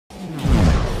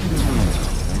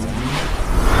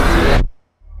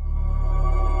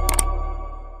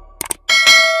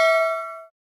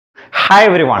Hi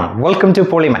everyone, welcome to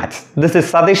PWOLI Maths. This is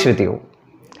Sadish with you.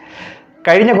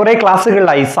 കഴിഞ്ഞ കുറേ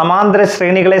ക്ലാസ്സുകളിലായി സമാന്തര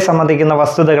ശ്രേണികളെ സംബന്ധിക്കുന്ന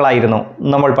വസ്തുതകളായിരുന്നു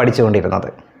നമ്മൾ പഠിച്ചുകൊണ്ടിരുന്നത്.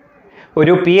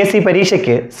 ഒരു PSC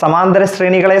പരീക്ഷയ്ക്ക് സമാന്തര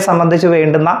ശ്രേണികളെ സംബന്ധിച്ച്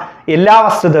വേണ്ടുന്ന എല്ലാ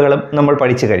വസ്തുതകളും നമ്മൾ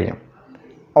പഠിച്ചു കഴിഞ്ഞു.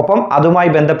 ഒപ്പം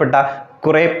അതുമായി ബന്ധപ്പെട്ട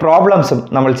കുറേ പ്രോബ്ലംസും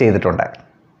നമ്മൾ ചെയ്തിട്ടുണ്ട്.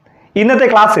 ഇന്നത്തെ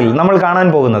ക്ലാസ്സിൽ നമ്മൾ കാണാൻ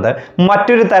പോകുന്നത്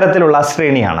മറ്റൊരു തരത്തിലുള്ള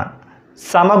ശ്രേണിയാണ്.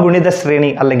 സമഗുണിത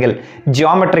ശ്രേണി അല്ലെങ്കിൽ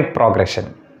ജിയോമെട്രിക് പ്രോഗ്രഷൻ.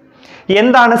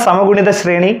 എന്താണ് സമഗുണിത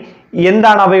ശ്രേണി,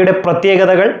 എന്താണ് അവയുടെ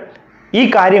പ്രത്യേകതകൾ, ഈ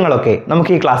കാര്യങ്ങളൊക്കെ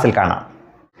നമുക്ക് ഈ ക്ലാസ്സിൽ കാണാം.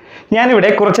 ഞാനിവിടെ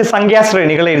കുറച്ച്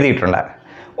സംഖ്യാശ്രേണികൾ എഴുതിയിട്ടുണ്ട്.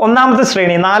 ഒന്നാമത്തെ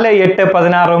ശ്രേണി 4, 8,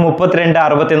 16, 32,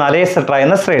 64 എക്സെട്ര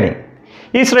എന്ന ശ്രേണി.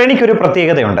 ഈ ശ്രേണിക്കൊരു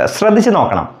പ്രത്യേകതയുണ്ട്, ശ്രദ്ധിച്ച്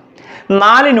നോക്കണം.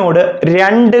 4നോട്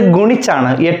 2 ഗുണിച്ചാണ്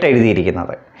 8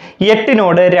 എഴുതിയിരിക്കുന്നത്.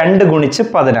 8നോട് 2 ഗുണിച്ച്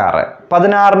 16,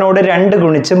 16നോട് 2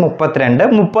 ഗുണിച്ച് 32,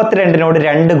 32നോട്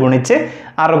 2 ഗുണിച്ച്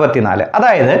 64.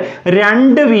 അതായത്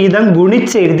 2 വീതം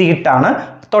ഗുണിച്ച് എഴുതിയിട്ടാണ്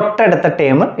തൊട്ടടുത്ത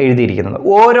ടേം എഴുതിയിരിക്കുന്നത്.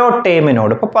 ഓരോ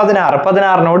ടേമിനോട് ഇപ്പോൾ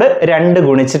 16നോട് 2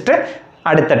 ഗുണിച്ചിട്ട്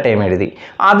അടുത്ത ടേം എഴുതി,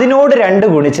 അതിനോട്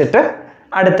 2 ഗുണിച്ചിട്ട്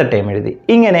അടുത്ത ടേം എഴുതി.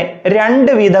 ഇങ്ങനെ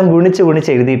 2 വീതം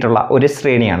ഗുണിച്ച് എഴുതിയിട്ടുള്ള ഒരു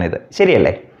ശ്രേണിയാണിത്.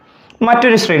 ശരിയല്ലേ?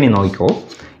 മറ്റൊരു ശ്രേണി നോക്കിക്കോ.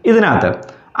 ഇതിനകത്ത്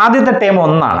ആദ്യത്തെ ടേം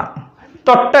 1 ആണ്,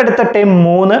 തൊട്ടടുത്ത ടേം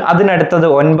 3, അതിനടുത്തത്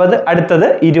 9, അടുത്തത്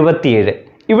 27.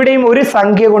 ഇവിടെയും ഒരു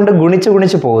സംഖ്യ കൊണ്ട്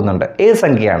ഗുണിച്ച് പോകുന്നുണ്ട്. ഏത്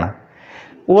സംഖ്യയാണ്?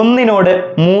 1നോട്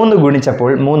 3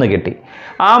 ഗുണിച്ചപ്പോൾ 3 കിട്ടി.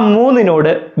 ആ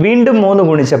 3നോട് വീണ്ടും 3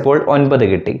 ഗുണിച്ചപ്പോൾ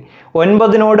 9 കിട്ടി.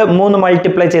 9നോട് 3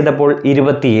 മൾട്ടിപ്ലൈ ചെയ്തപ്പോൾ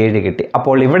 27 കിട്ടി.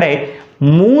 അപ്പോൾ ഇവിടെ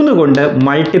 3 കൊണ്ട്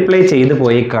മൾട്ടിപ്ലൈ ചെയ്ത്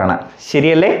പോയേക്കാണ്.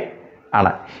 ശരിയല്ലേ?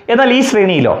 ആണ്. എന്നാൽ ഈ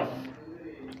ശ്രേണിയിലോ?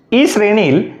 ഈ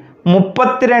ശ്രേണിയിൽ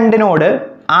 32നോട്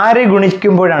ആരെ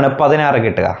ഗുണിക്കുമ്പോഴാണ് 16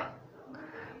 കിട്ടുക?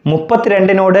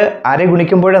 32നോട് ആരെ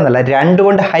ഗുണിക്കുമ്പോഴെന്നല്ല, 2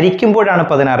 കൊണ്ട് ഹരിക്കുമ്പോഴാണ്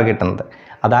 16 കിട്ടുന്നത്.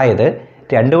 അതായത്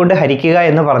 2 കൊണ്ട് ഹരിക്കുക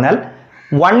എന്ന് പറഞ്ഞാൽ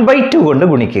 1/2 കൊണ്ട്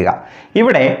ഗുണിക്കുക.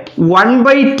 ഇവിടെ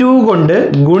 1/2 കൊണ്ട്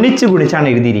ഗുണിച്ചാണ്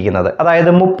എഴുതിയിരിക്കുന്നത്.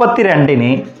 അതായത്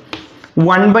 32നെ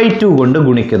 1/2 കൊണ്ട്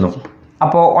ഗുണിക്കുന്നു.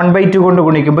 അപ്പോൾ 1/2 കൊണ്ട്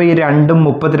ഗുണിക്കുമ്പോൾ ഈ 2ഉം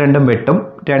 32ഉം വെട്ടും,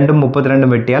 2ഉം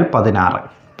 32ഉം വെട്ടിയാൽ 16.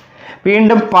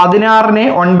 വീണ്ടും 16നെ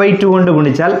 1/2 കൊണ്ട്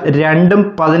ഗുണിച്ചാൽ 2ഉം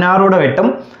 16 വെട്ടും,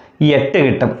 8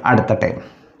 കിട്ടും അടുത്ത ടൈം.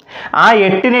 ആ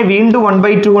 8നെ വീണ്ടും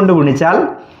 1/2 കൊണ്ട് ഗുണിച്ചാൽ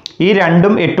ഈ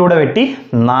 2ഉം 8 വെട്ടി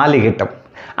 4 കിട്ടും.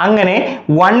 അങ്ങനെ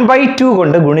 1/2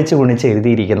 കൊണ്ട് ഗുണിച്ച്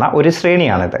എഴുതിയിരിക്കുന്ന ഒരു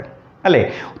ശ്രേണിയാണിത്, അല്ലേ?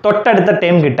 തൊട്ടടുത്ത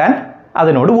ടൈം കിട്ടാൻ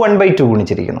അതിനോട് 1/2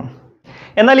 ഗുണിച്ചിരിക്കുന്നു.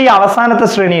 എന്നാൽ ഈ അവസാനത്തെ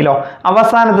ശ്രേണിയിലോ?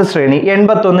 അവസാനത്തെ ശ്രേണി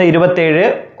 81, 27,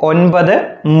 9,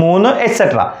 3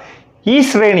 എക്സെട്ര. ഈ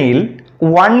ശ്രേണിയിൽ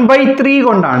 1/3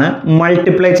 കൊണ്ടാണ്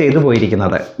മൾട്ടിപ്ലൈ ചെയ്ത്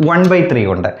പോയിരിക്കുന്നത്. 1/3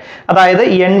 കൊണ്ട്, അതായത്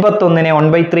 81നെ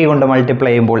 1/3 കൊണ്ട്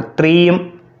മൾട്ടിപ്ലൈ ചെയ്യുമ്പോൾ 3യും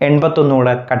 81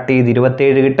 കൂടെ കട്ട് ചെയ്ത്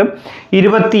 27 കിട്ടും.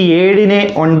 27നെ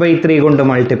 1/3 കൊണ്ട്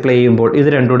മൾട്ടിപ്ലൈ ചെയ്യുമ്പോൾ ഇത്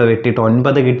രണ്ടും കൂടെ വെട്ടിയിട്ട്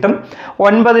 9 കിട്ടും.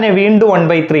 9നെ വീണ്ടും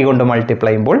 1/3 കൊണ്ട്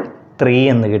മൾട്ടിപ്ലൈ ചെയ്യുമ്പോൾ 3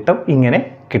 എന്ന് കിട്ടും. ഇങ്ങനെ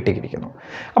കിട്ടിയിരിക്കുന്നു.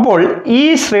 അപ്പോൾ ഈ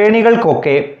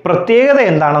ശ്രേണികൾക്കൊക്കെ പ്രത്യേകത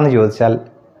എന്താണെന്ന് ചോദിച്ചാൽ,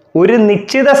 ഒരു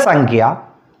നിശ്ചിത സംഖ്യ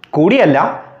കൂടിയല്ല,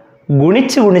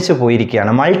 ഗുണിച്ച്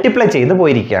പോയിരിക്കുകയാണ്, മൾട്ടിപ്ലൈ ചെയ്ത്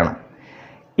പോയിരിക്കുകയാണ്.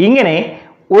 ഇങ്ങനെ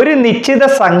ഒരു നിശ്ചിത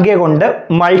സംഖ്യ കൊണ്ട്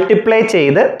മൾട്ടിപ്ലൈ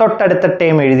ചെയ്ത് തൊട്ടടുത്ത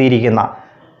ടേം എഴുതിയിരിക്കുന്ന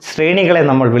ശ്രേണികളെ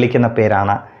നമ്മൾ വിളിക്കുന്ന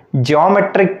പേരാണ്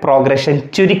ജിയോമെട്രിക് പ്രോഗ്രഷൻ.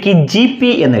 ചുരുക്കി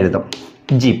GP എന്നെഴുതും.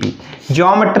 GP,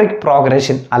 ജിയോമെട്രിക്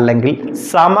പ്രോഗ്രഷൻ അല്ലെങ്കിൽ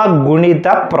സമഗുണിത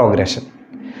പ്രോഗ്രഷൻ,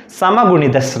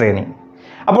 സമഗുണിത ശ്രേണി.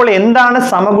 അപ്പോൾ എന്താണ്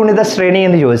സമഗുണിത ശ്രേണി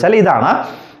എന്ന് ചോദിച്ചാൽ ഇതാണ്: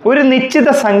 ഒരു നിശ്ചിത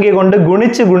സംഖ്യ കൊണ്ട്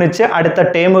ഗുണിച്ച് അടുത്ത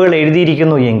ടേമുകൾ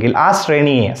എഴുതിയിരിക്കുന്നു എങ്കിൽ ആ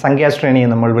ശ്രേണിയെ, സംഖ്യാശ്രേണിയെ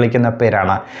നമ്മൾ വിളിക്കുന്ന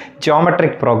പേരാണ്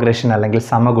ജിയോമെട്രിക് പ്രോഗ്രഷൻ അല്ലെങ്കിൽ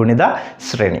സമഗുണിത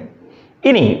ശ്രേണി.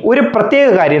 ഇനി ഒരു പ്രത്യേക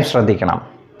കാര്യം ശ്രദ്ധിക്കണം.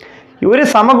 ഒരു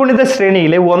സമഗുണിത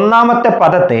ശ്രേണിയിലെ ഒന്നാമത്തെ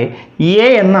പദത്തെ A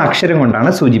എന്ന അക്ഷരം കൊണ്ടാണ്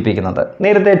സൂചിപ്പിക്കുന്നത്.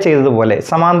 നേരത്തെ ചെയ്തതുപോലെ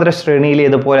സമാന്തര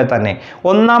ശ്രേണിയിലേതുപോലെ തന്നെ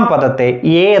ഒന്നാം പദത്തെ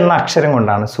A എന്ന അക്ഷരം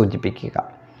കൊണ്ടാണ് സൂചിപ്പിക്കുക.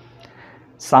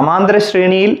 സമാന്തര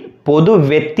ശ്രേണിയിൽ പൊതു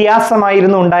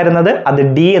വ്യത്യാസമായിരുന്നു ഉണ്ടായിരുന്നത്, അത്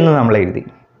D എന്ന് നമ്മൾ എഴുതി.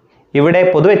 ഇവിടെ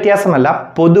പൊതു വ്യത്യാസമല്ല,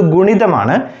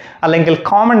 പൊതുഗുണിതമാണ് അല്ലെങ്കിൽ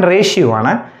കോമൺ റേഷ്യോ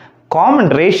ആണ്. കോമൺ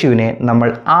റേഷ്യോനെ നമ്മൾ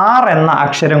R എന്ന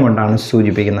അക്ഷരം കൊണ്ടാണ്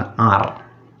സൂചിപ്പിക്കുന്നത്, R.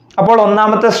 അപ്പോൾ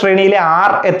ഒന്നാമത്തെ ശ്രേണിയിലെ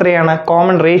R എത്രയാണ്?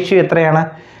 കോമൺ റേഷ്യോ എത്രയാണ്?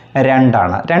 2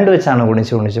 ആണ്. 2 വെച്ചാണ്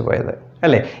ഗുണിച്ച് പോയത്,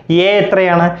 അല്ലേ? A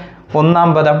എത്രയാണ്? ഒന്നാം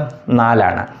പദം 4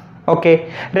 ആണ്. ഓക്കെ.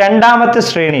 രണ്ടാമത്തെ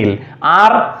ശ്രേണിയിൽ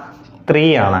R 3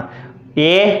 ആണ്,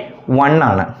 A 1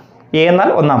 ആണ്. A എന്നാൽ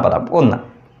ഒന്നാം പദം 1.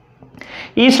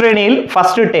 ഈ ശ്രേണിയിൽ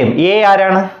ഫസ്റ്റ് ടേം A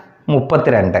ആരാണ്?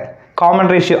 32. കോമൺ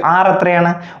റേഷ്യോ R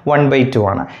എത്രയാണ്? 1/2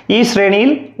 ആണ്. ഈ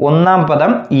ശ്രേണിയിൽ ഒന്നാം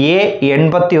പദം A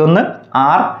 81,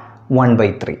 R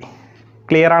 1/3.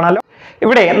 ക്ലിയർ ആണല്ലോ?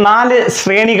 ഇവിടെ 4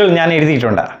 ശ്രേണികൾ ഞാൻ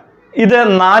എഴുതിയിട്ടുണ്ട്. ഇത്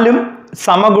 4ഉം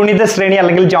സമഗുണിത ശ്രേണി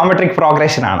അല്ലെങ്കിൽ ജിയോമെട്രിക്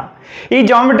പ്രോഗ്രഷൻ ആണ്. ഈ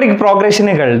ജിയോമെട്രിക്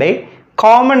പ്രോഗ്രഷനുകളുടെ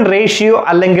കോമൺ റേഷ്യോ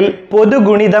അല്ലെങ്കിൽ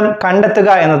പൊതുഗുണിതം കണ്ടെത്തുക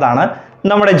എന്നതാണ്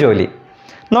നമ്മുടെ ജോലി.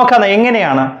 നോക്കാം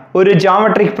എങ്ങനെയാണ് ഒരു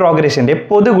ജോമെട്രിക് പ്രോഗ്രഷൻ്റെ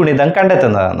പൊതുഗുണിതം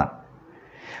കണ്ടെത്തുന്നതെന്ന്.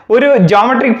 ഒരു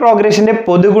ജോമെട്രിക് പ്രോഗ്രഷൻ്റെ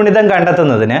പൊതുഗുണിതം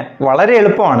കണ്ടെത്തുന്നതിന് വളരെ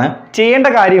എളുപ്പമാണ്. ചെയ്യേണ്ട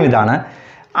കാര്യം ഇതാണ്: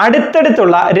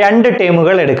 അടുത്തടുത്തുള്ള രണ്ട്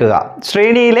ടേമുകൾ എടുക്കുക,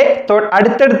 ശ്രേണിയിലെ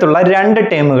അടുത്തടുത്തുള്ള രണ്ട്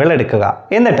ടേമുകൾ എടുക്കുക.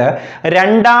 എന്നിട്ട്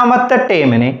രണ്ടാമത്തെ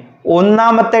ടേമിനെ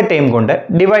ഒന്നാമത്തെ ടേം കൊണ്ട്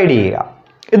ഡിവൈഡ് ചെയ്യുക.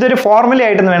 ഇതൊരു ഫോർമുല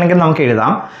ആയിട്ടെന്ന് വേണമെങ്കിൽ നമുക്ക്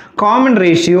എഴുതാം. Common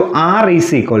ratio R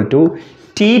is equal to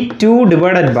T2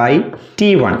 divided by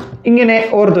T1. ഇങ്ങനെ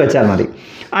ഓർത്ത് വെച്ചാൽ മതി.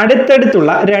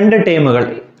 അടുത്തടുത്തുള്ള രണ്ട് ടേമുകൾ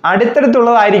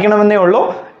അടുത്തടുത്തുള്ളതായിരിക്കണമെന്നേ ഉള്ളൂ.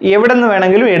 എവിടെ നിന്ന്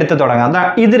വേണമെങ്കിലും എടുത്ത് തുടങ്ങാം.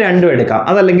 ഇത് രണ്ടും എടുക്കാം,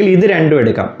 അതല്ലെങ്കിൽ ഇത് രണ്ടും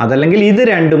എടുക്കാം, അതല്ലെങ്കിൽ ഇത്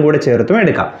രണ്ടും കൂടെ ചേർത്തും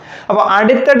എടുക്കാം. അപ്പോൾ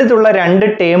അടുത്തടുത്തുള്ള രണ്ട്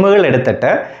ടേമുകൾ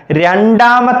എടുത്തിട്ട്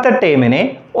രണ്ടാമത്തെ ടേമിനെ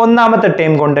ഒന്നാമത്തെ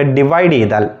ടേം കൊണ്ട് ഡിവൈഡ്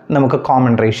ചെയ്താൽ നമുക്ക്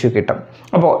കോമൺ റേഷ്യോ കിട്ടും.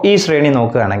 അപ്പോൾ ഈ ശ്രേണി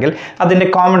നോക്കുകയാണെങ്കിൽ അതിൻ്റെ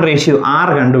കോമൺ റേഷ്യോ R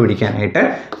കണ്ടുപിടിക്കാനായിട്ട്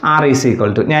R ഈസ്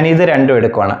ഈക്വൽ ടു, ഞാൻ ഇത് രണ്ടും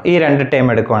എടുക്കുവാണ്, ഈ രണ്ട് ടേം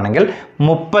എടുക്കുവാണെങ്കിൽ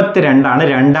 32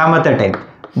 രണ്ടാമത്തെ ടേം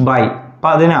ബൈ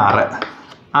 16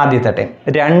 ആദ്യത്തെ ടേം.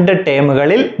 രണ്ട്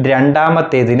ടേമുകളിൽ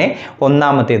രണ്ടാമത്തേതിനെ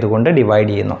ഒന്നാമത്തേത് കൊണ്ട് ഡിവൈഡ്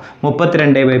ചെയ്യുന്നു.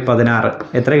 32/16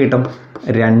 എത്ര കിട്ടും?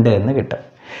 2 എന്ന് കിട്ടും.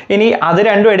 ഇനി അത്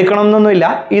രണ്ടും എടുക്കണമെന്നൊന്നുമില്ല,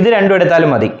 ഇത് രണ്ടും എടുത്താലും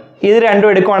മതി. ഇത് രണ്ടും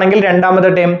എടുക്കുവാണെങ്കിൽ രണ്ടാമത്തെ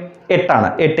ടേം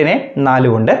 8 8നെ 4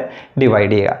 കൊണ്ട്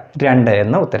ഡിവൈഡ് ചെയ്യുക, 2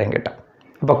 എന്ന് ഉത്തരം കിട്ടും.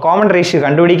 അപ്പോൾ കോമൺ റേഷ്യോ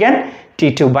കണ്ടുപിടിക്കാൻ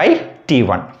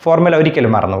T2/T1 ഫോർമുല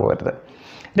ഒരിക്കലും മറന്നു പോകരുത്.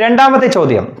 രണ്ടാമത്തെ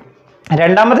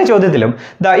ചോദ്യത്തിലും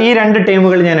ഈ രണ്ട്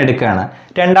ടേമുകൾ ഞാൻ എടുക്കുകയാണ്.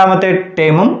 രണ്ടാമത്തെ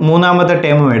ടേമും മൂന്നാമത്തെ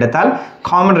ടേമും എടുത്താൽ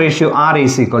common ratio R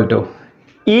is equal to,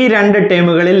 ഈ രണ്ട്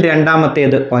ടേമുകളിൽ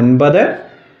രണ്ടാമത്തേത് 9,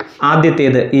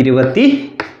 ആദ്യത്തേത്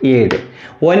 27.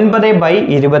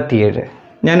 9/27.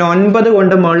 ഞാൻ 9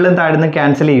 കൊണ്ട് മുകളിലും താഴ്ന്ന്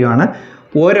ക്യാൻസൽ ചെയ്യുവാണ്.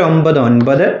 1 9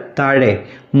 9, താഴെ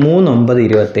 3 9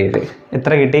 27.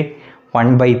 എത്ര കിട്ടി?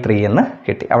 1/3 എന്ന്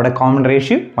കിട്ടി. അവിടെ കോമൺ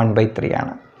റേഷ്യോ 1/3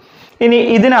 ആണ്. ഇനി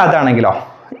ഇതിനകത്താണെങ്കിലോ,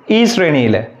 ഈ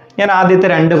ശ്രേണിയിൽ ഞാൻ ആദ്യത്തെ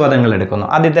രണ്ട് പദങ്ങൾ എടുക്കുന്നു.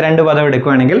 ആദ്യത്തെ രണ്ട് പദം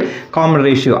എടുക്കുകയാണെങ്കിൽ common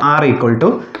ratio R equal to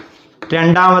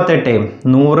രണ്ടാമത്തെ ടേം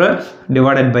 100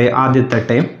 ഡിവൈഡഡ് ബൈ ആദ്യത്തെ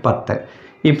ടേം 10.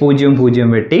 ഈ 0 0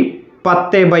 വെട്ടി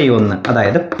 10/1,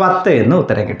 അതായത് 10 എന്ന്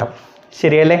ഉത്തരം കിട്ടും.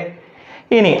 ശരിയല്ലേ?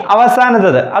 ഇനി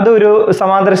അവസാനത്തത് അതൊരു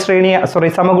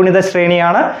സമഗുണിത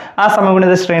ശ്രേണിയാണ്. ആ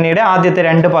സമഗുണിത ശ്രേണിയുടെ ആദ്യത്തെ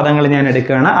രണ്ട് പദങ്ങൾ ഞാൻ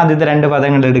എടുക്കുകയാണ്. ആദ്യത്തെ രണ്ട്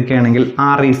പദങ്ങൾ എടുക്കുകയാണെങ്കിൽ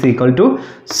R is equal to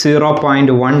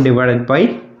 0.1 divided by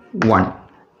 1.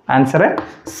 Answer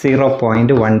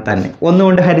 0.1 തന്നെ.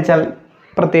 ഒന്നുകൊണ്ട് ഹരിച്ചാൽ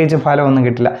പ്രത്യേകിച്ച് ഫലമൊന്നും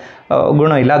കിട്ടില്ല,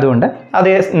 ഗുണമില്ല. അതുകൊണ്ട്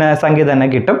അതേ സംഖ്യ തന്നെ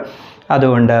കിട്ടും.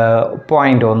 അതുകൊണ്ട്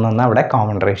 0.1 അവിടെ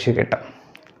കോമൺ റേഷ്യോ കിട്ടും.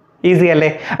 ഈസി അല്ലേ?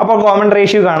 അപ്പോൾ കോമൺ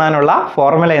റേഷ്യോ കാണാനുള്ള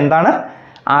ഫോർമുല എന്താണ്?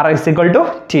 R is equal to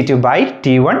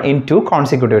T2/T1 in 2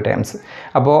 consecutive terms.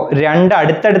 അപ്പോൾ രണ്ട്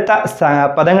അടുത്തടുത്ത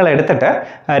പദങ്ങൾ എടുത്തിട്ട്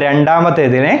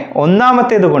രണ്ടാമത്തേതിനെ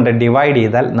ഒന്നാമത്തേത് കൊണ്ട് ഡിവൈഡ്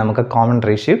ചെയ്താൽ നമുക്ക് കോമൺ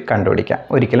റേഷ്യോ കണ്ടുപിടിക്കാം.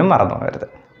 ഒരിക്കലും മറന്നു പോകരുത്.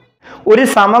 ഒരു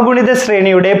സമഗുണിത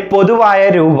ശ്രേണിയുടെ പൊതുവായ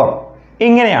രൂപം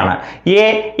ഇങ്ങനെയാണ്: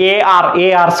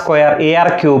 AR square, AR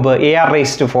cube, AR⁴,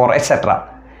 etcetera.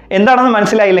 എന്താണെന്ന്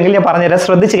മനസ്സിലായില്ലെങ്കിൽ ഞാൻ പറഞ്ഞുതരാം,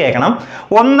 ശ്രദ്ധിച്ച് കേൾക്കണം.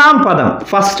 ഒന്നാം പദം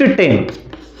ഫസ്റ്റ് ടേം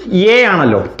A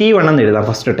ആണല്ലോ, T1 എന്ന് എഴുതാം.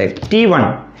 ഫസ്റ്റ് ടൈം T1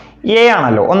 A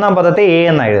ആണല്ലോ, ഒന്നാം പദത്തെ A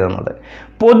എന്നാണ് എഴുതുന്നത്.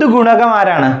 പൊതുഗുണകം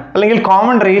ആരാണ്? അല്ലെങ്കിൽ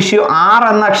കോമൺ റേഷ്യോ R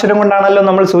എന്ന അക്ഷരം കൊണ്ടാണല്ലോ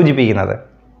നമ്മൾ സൂചിപ്പിക്കുന്നത്.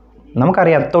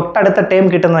 നമുക്കറിയാം തൊട്ടടുത്ത ടേം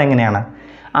കിട്ടുന്നത് എങ്ങനെയാണ്?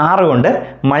 R കൊണ്ട്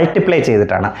മൾട്ടിപ്ലൈ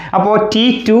ചെയ്തിട്ടാണ്. അപ്പോൾ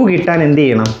T2 കിട്ടാൻ എന്ത്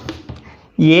ചെയ്യണം?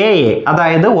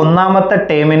 അതായത് ഒന്നാമത്തെ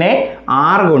ടേമിനെ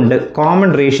R കൊണ്ട് കോമൺ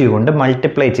റേഷ്യോ കൊണ്ട്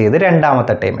മൾട്ടിപ്ലൈ ചെയ്ത്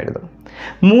രണ്ടാമത്തെ ടേം എഴുതും.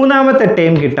 മൂന്നാമത്തെ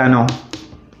ടേം കിട്ടാനോ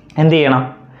എന്ത് ചെയ്യണം?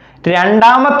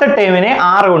 രണ്ടാമത്തെ ടേമിനെ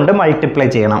R കൊണ്ട് മൾട്ടിപ്ലൈ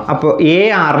ചെയ്യണം. അപ്പോൾ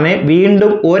ARനെ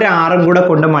വീണ്ടും ഒരു R കൂടെ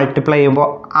കൊണ്ട് മൾട്ടിപ്ലൈ ചെയ്യുമ്പോൾ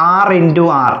R ×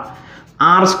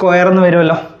 R സ്ക്വയർ എന്ന്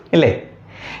വരുമല്ലോ, ഇല്ലേ?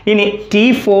 ഇനി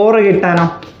T4 കിട്ടാനോ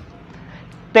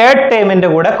തേർഡ് ടേമിൻ്റെ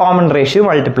കൂടെ കോമൺ റേഷ്യോ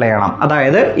മൾട്ടിപ്ലൈ ചെയ്യണം.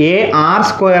 അതായത്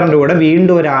AR² കൂടെ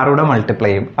വീണ്ടും ഒരു R കൂടെ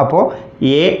മൾട്ടിപ്ലൈ ചെയ്യും. അപ്പോൾ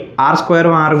AR²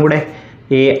 R കൂടെ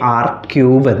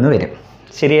AR³ എന്ന് വരും.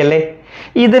 ശരിയല്ലേ?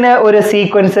 ഇതിന് ഒരു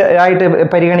സീക്വൻസ് ആയിട്ട്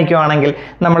പരിഗണിക്കുകയാണെങ്കിൽ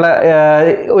നമ്മൾ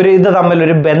ഇത്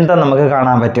തമ്മിലൊരു ബന്ധം നമുക്ക്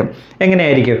കാണാൻ പറ്റും.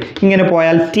 എങ്ങനെയായിരിക്കും? ഇങ്ങനെ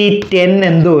പോയാൽ T10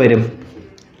 എന്തോ വരും?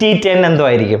 T10 എന്തോ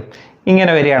ആയിരിക്കും?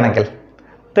 ഇങ്ങനെ വരികയാണെങ്കിൽ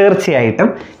തീർച്ചയായിട്ടും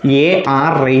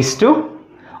AR⁹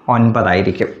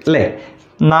 ആയിരിക്കും, അല്ലേ?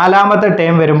 നാലാമത്തെ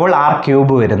ടേം വരുമ്പോൾ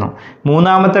R³ വരുന്നു.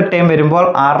 മൂന്നാമത്തെ ടേം വരുമ്പോൾ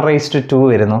R⁴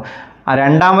 വരുന്നു.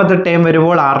 രണ്ടാമത്തെ ടേം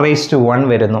വരുമ്പോൾ R⁴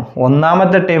 വരുന്നു.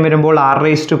 ഒന്നാമത്തെ ടേം വരുമ്പോൾ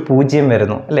R⁴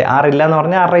 വരുന്നു, അല്ലേ? R ഇല്ല എന്ന്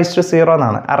പറഞ്ഞാൽ R⁴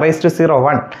 എന്നാണ്.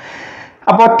 R⁴1.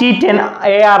 അപ്പോൾ T10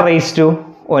 AR⁹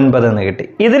 എന്ന് കിട്ടി.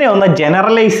 ഇതിനെ ഒന്ന്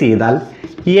ജനറലൈസ് ചെയ്താൽ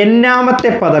എന്നാമത്തെ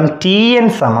പദം TN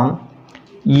സമം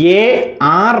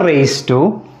AR⁻,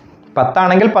 10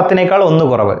 ആണെങ്കിൽ 10നേക്കാൾ 1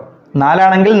 കുറവ്, 4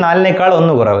 ആണെങ്കിൽ 4നേക്കാൾ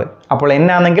 1 കുറവ്. അപ്പോൾ n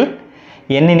ആണെങ്കിൽ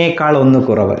n-നേക്കാൾ 1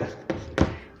 കുറവ്.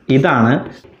 ഇതാണ്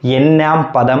n-ാം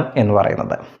പദം എന്ന്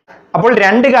പറയുന്നത്. അപ്പോൾ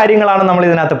രണ്ട് കാര്യങ്ങളാണ് നമ്മൾ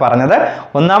ഇതിനകത്ത് പറഞ്ഞത്.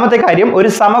 ഒന്നാമത്തെ കാര്യം, ഒരു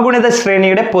സമഗുണിത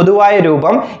ശ്രേണിയുടെ പൊതുവായ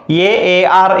രൂപം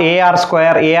AR, AR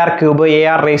square, AR cube,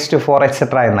 AR raise to 4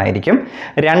 etcetera എന്നായിരിക്കും.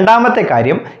 രണ്ടാമത്തെ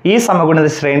കാര്യം, ഈ സമഗുണിത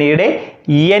ശ്രേണിയുടെ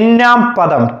n-ാം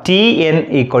പദം Tn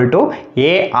equal to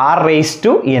AR raise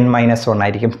to n-1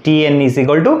 ആയിരിക്കും. Tn is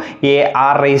equal to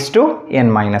AR raise to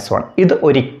n-1. ഇത്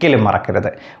ഒരിക്കലും മറക്കരുത്.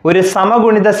 ഒരു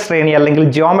സമഗുണിത ശ്രേണി അല്ലെങ്കിൽ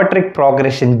geometric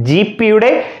progression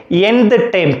GPയുടെ nth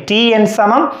term Tn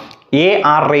സമം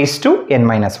AR റേസ് ടു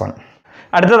n-1.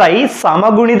 അടുത്തതായി,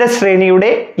 സമഗുണിത ശ്രേണിയുടെ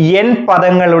n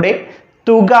പദങ്ങളുടെ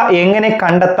തുക എങ്ങനെ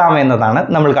കണ്ടെത്താം എന്നതാണ്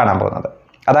നമ്മൾ കാണാൻ പോകുന്നത്.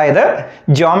 അതായത്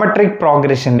geometric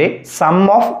പ്രോഗ്രഷന്റെ some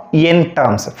of n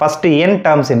terms, first n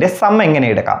ടേംസിന്റെ some എങ്ങനെ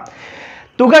എടുക്കാം.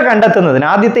 തുക കണ്ടെത്തുന്നതിന്,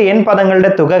 ആദ്യത്തെ n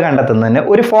പദങ്ങളുടെ തുക കണ്ടെത്തുന്നതിന്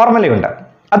ഒരു ഫോർമുലയുണ്ട്.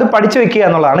 അത് പഠിച്ചു വെക്കുക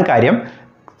എന്നുള്ളതാണ് കാര്യം.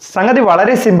 സംഗതി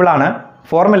വളരെ സിമ്പിളാണ്.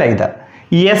 ഫോർമുല ഇത്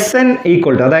Sn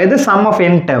ഈക്വൽ ടു, അതായത് some of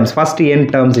n terms, first n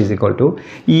terms is equal to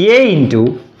A into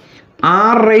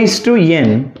R raise to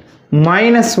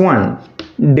n-1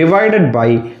 divided by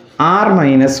R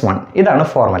minus 1. ഇതാണ്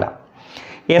formula.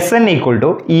 Sn equal to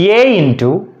A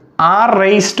into R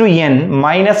raise to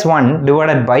n-1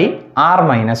 divided by R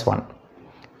minus 1.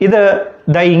 ഇത്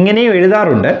ഇങ്ങനെയും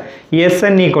എഴുതാറുണ്ട്.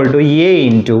 Sn equal to A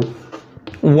into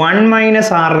 1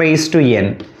 minus R raise to n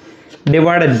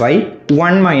divided by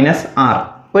 1 minus R.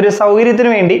 ഒരു സൗകര്യത്തിന്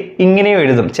വേണ്ടി ഇങ്ങനെയും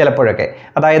എഴുതും ചിലപ്പോഴൊക്കെ.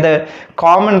 അതായത്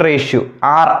കോമൺ റേഷ്യോ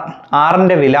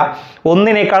ആറിൻ്റെ വില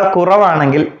 1-നേക്കാൾ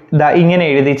കുറവാണെങ്കിൽ ഇങ്ങനെ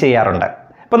എഴുതി ചെയ്യാറുണ്ട്.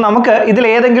 അപ്പം നമുക്ക് ഇതിൽ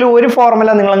ഏതെങ്കിലും ഒരു ഫോർമുല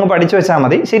നിങ്ങളങ്ങ് പഠിച്ചു വെച്ചാൽ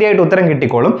മതി, ശരിയായിട്ട് ഉത്തരം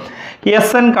കിട്ടിക്കോളും.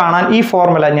 Sn കാണാൻ ഈ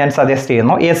ഫോർമുല ഞാൻ സജസ്റ്റ്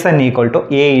ചെയ്യുന്നു. Sn equal to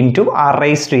A into R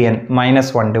raise to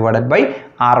n-1 divided by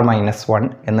R minus 1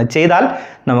 എന്ന് ചെയ്താൽ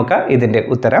നമുക്ക് ഇതിൻ്റെ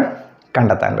ഉത്തരം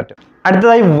കണ്ടെത്താൻ പറ്റും.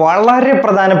 അടുത്തതായി വളരെ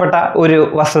പ്രധാനപ്പെട്ട ഒരു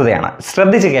വസ്തുതയാണ്,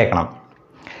 ശ്രദ്ധിച്ച് കേൾക്കണം.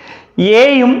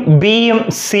 എയും ബിയും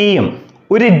സിയും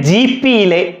ഒരു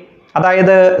GPയിലെ,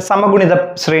 അതായത് സമഗുണിത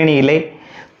ശ്രേണിയിലെ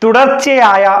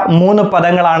തുടർച്ചയായ 3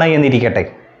 പദങ്ങളാണ് എന്നിരിക്കട്ടെ.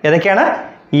 ഏതൊക്കെയാണ്?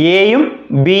 എയും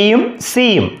ബിയും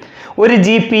സിയും ഒരു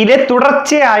GPയിലെ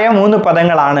തുടർച്ചയായ 3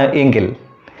 പദങ്ങളാണ് എങ്കിൽ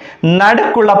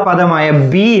നടുക്കുള്ള പദമായ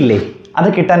ബിയിലെ അത്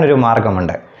കിട്ടാൻ ഒരു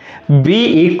മാർഗമുണ്ട്. B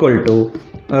equal to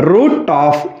root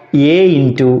of A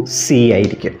into C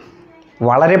ആയിരിക്കും.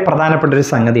 വളരെ പ്രധാനപ്പെട്ട ഒരു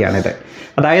സംഗതിയാണിത്.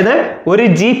 അതായത് ഒരു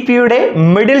GPയുടെ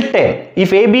middle term,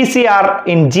 if ABC are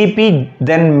in GP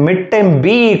then mid term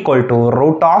B equal to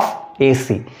root of AC.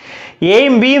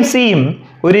 എയും ബിയും സിയും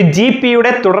ഒരു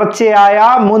GPയുടെ തുടർച്ചയായ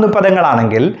 3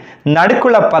 പദങ്ങളാണെങ്കിൽ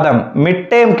നടുക്കുള്ള പദം മിഡ്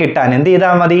ടേം കിട്ടാൻ എന്ത്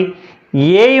ചെയ്താൽ മതി?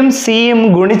 എയും സിയും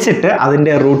ഗുണിച്ചിട്ട്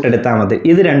അതിൻ്റെ റൂട്ട് എടുത്താൽ മതി.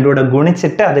 ഇത് രണ്ടും കൂടെ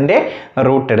ഗുണിച്ചിട്ട് അതിൻ്റെ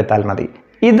റൂട്ട് എടുത്താൽ മതി.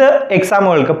 ഇത്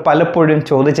എക്സാമുകൾക്ക് പലപ്പോഴും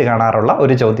ചോദിച്ച് കാണാറുള്ള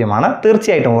ഒരു ചോദ്യമാണ്.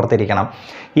 തീർച്ചയായിട്ടും ഓർത്തിരിക്കണം.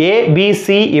 A, B,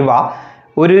 C ഇവ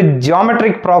ഒരു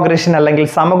ജിയോമെട്രിക് പ്രോഗ്രഷൻ അല്ലെങ്കിൽ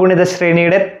സമഗുണിത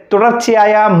ശ്രേണിയുടെ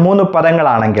തുടർച്ചയായ 3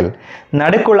 പദങ്ങളാണെങ്കിൽ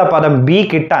നടുക്കുള്ള പദം B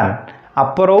കിട്ടാൻ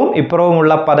അപ്പുറവും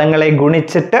ഇപ്പുറവുമുള്ള പദങ്ങളെ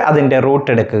ഗുണിച്ചിട്ട് അതിൻ്റെ റൂട്ട്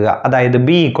എടുക്കുക. അതായത്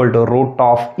B equal to root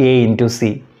of A into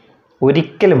C.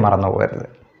 ഒരിക്കലും മറന്നു പോകരുത്.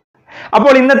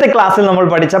 അപ്പോൾ ഇന്നത്തെ ക്ലാസ്സിൽ നമ്മൾ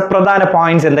പഠിച്ച പ്രധാന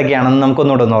പോയിന്റ്സ് എന്തൊക്കെയാണെന്ന്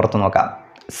നമുക്കൊന്നുകൂടെ ഒന്ന് ഓർത്ത് നോക്കാം.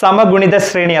 സമഗുണിത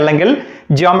ശ്രേണി അല്ലെങ്കിൽ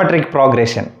ജിയോമെട്രിക്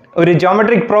പ്രോഗ്രഷൻ. ഒരു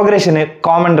ജിയോമെട്രിക് പ്രോഗ്രഷന്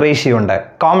കോമൺ റേഷ്യോ ഉണ്ട്.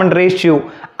 കോമൺ റേഷ്യോ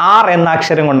R എന്ന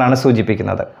അക്ഷരം കൊണ്ടാണ്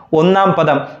സൂചിപ്പിക്കുന്നത്. 1-ാം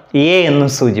പദം A എന്നും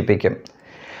സൂചിപ്പിക്കും.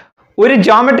 ഒരു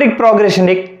ജിയോമെട്രിക്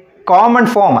പ്രോഗ്രഷന്റെ കോമൺ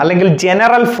ഫോം അല്ലെങ്കിൽ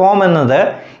ജനറൽ ഫോം എന്നത്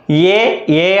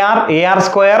AR, AR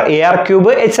square, AR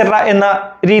cube etcetera എന്ന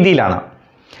രീതിയിലാണ്.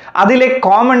 അതിലെ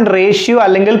കോമൺ റേഷ്യോ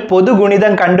അല്ലെങ്കിൽ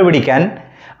പൊതുഗുണിതം കണ്ടുപിടിക്കാൻ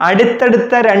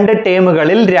അടുത്തടുത്ത 2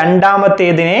 ടേമുകളിൽ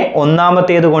രണ്ടാമത്തേതിനെ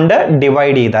ഒന്നാമത്തേത് കൊണ്ട്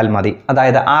ഡിവൈഡ് ചെയ്താൽ മതി.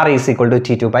 അതായത് R is equal to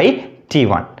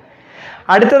T2/T1.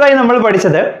 അടുത്തതായി നമ്മൾ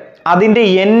പഠിച്ചത് അതിൻ്റെ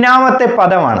n-ാമത്തെ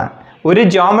പദമാണ്. ഒരു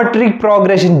ജിയോമെട്രിക്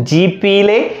പ്രോഗ്രഷൻ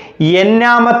GPയിലെ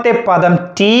n-ാമത്തെ പദം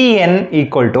Tn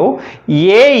equal to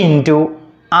A into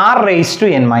R raise to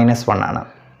n-1 ആണ്.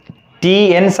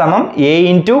 Tn സമം A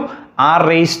into R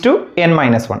raise to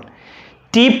n-1.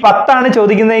 T10 ആണ്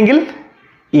ചോദിക്കുന്നതെങ്കിൽ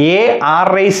AR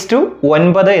റേസ് ടു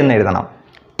 9 എന്ന് എഴുതണം.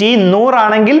 T100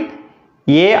 ആണെങ്കിൽ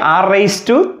AR റേസ്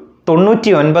ടു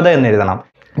 99 എന്ന് എഴുതണം.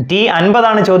 T50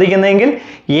 ആണ് ചോദിക്കുന്നതെങ്കിൽ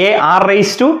AR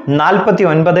റേസ് ടു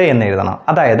 49 എന്ന് എഴുതണം.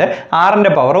 അതായത്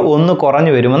R-ന്റെ പവർ 1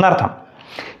 കുറഞ്ഞു വരുമെന്നർത്ഥം.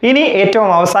 ഇനി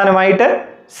ഏറ്റവും അവസാനമായിട്ട്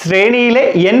ശ്രേണിയിലെ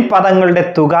n പദങ്ങളുടെ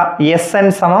തുക Sn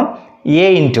സമം A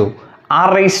into R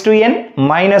raise to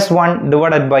n-1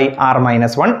 divided by R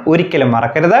minus 1. ഒരിക്കലും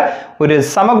മറക്കരുത്. ഒരു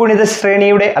സമഗുണിത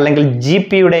ശ്രേണിയുടെ അല്ലെങ്കിൽ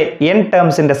GPയുടെ n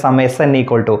ടേംസിൻ്റെ some Sn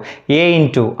equal to A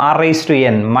into R raise to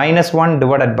n-1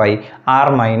 divided by R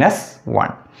minus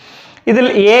 1. ഇതിൽ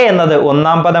A എന്നത്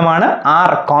 1-ാം പദമാണ്,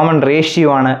 R കോമൺ റേഷ്യോ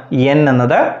ആണ്, n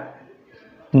എന്നത്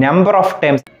നമ്പർ ഓഫ്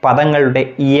ടേംസ്, പദങ്ങളുടെ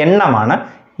എണ്ണമാണ്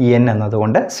n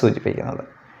എന്നതുകൊണ്ട് സൂചിപ്പിക്കുന്നത്.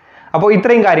 അപ്പോൾ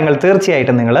ഇത്രയും കാര്യങ്ങൾ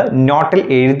തീർച്ചയായിട്ടും നിങ്ങൾ നോട്ടിൽ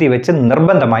എഴുതി വെച്ച്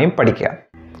നിർബന്ധമായും പഠിക്കുക.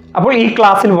 അപ്പോൾ ഈ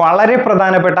ക്ലാസ്സിൽ വളരെ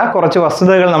പ്രധാനപ്പെട്ട കുറച്ച്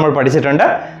വസ്തുതകൾ നമ്മൾ പഠിച്ചിട്ടുണ്ട്.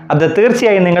 അത്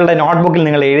തീർച്ചയായും നിങ്ങളുടെ നോട്ട്ബുക്കിൽ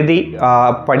നിങ്ങൾ എഴുതി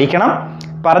പഠിക്കണം.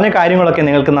 പറഞ്ഞ കാര്യങ്ങളൊക്കെ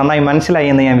നിങ്ങൾക്ക് നന്നായി മനസ്സിലായി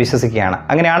എന്ന് ഞാൻ വിശ്വസിക്കുകയാണ്.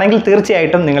 അങ്ങനെയാണെങ്കിൽ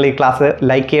തീർച്ചയായിട്ടും നിങ്ങൾ ഈ ക്ലാസ്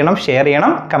ലൈക്ക് ചെയ്യണം, ഷെയർ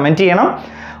ചെയ്യണം, കമൻറ്റ് ചെയ്യണം.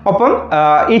 ഒപ്പം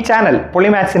ഈ ചാനൽ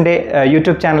പൊളിമാത്സിൻ്റെ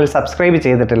യൂട്യൂബ് ചാനൽ സബ്സ്ക്രൈബ്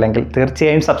ചെയ്തിട്ടില്ലെങ്കിൽ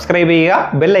തീർച്ചയായും സബ്സ്ക്രൈബ് ചെയ്യുക,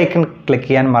 ബെൽ ഐക്കൺ ക്ലിക്ക്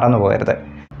ചെയ്യാൻ മറന്നു പോകരുത്.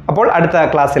 അപ്പോൾ അടുത്ത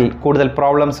ക്ലാസ്സിൽ കൂടുതൽ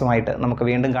പ്രോബ്ലംസുമായിട്ട് നമുക്ക്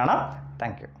വീണ്ടും കാണാം.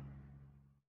 Thank you.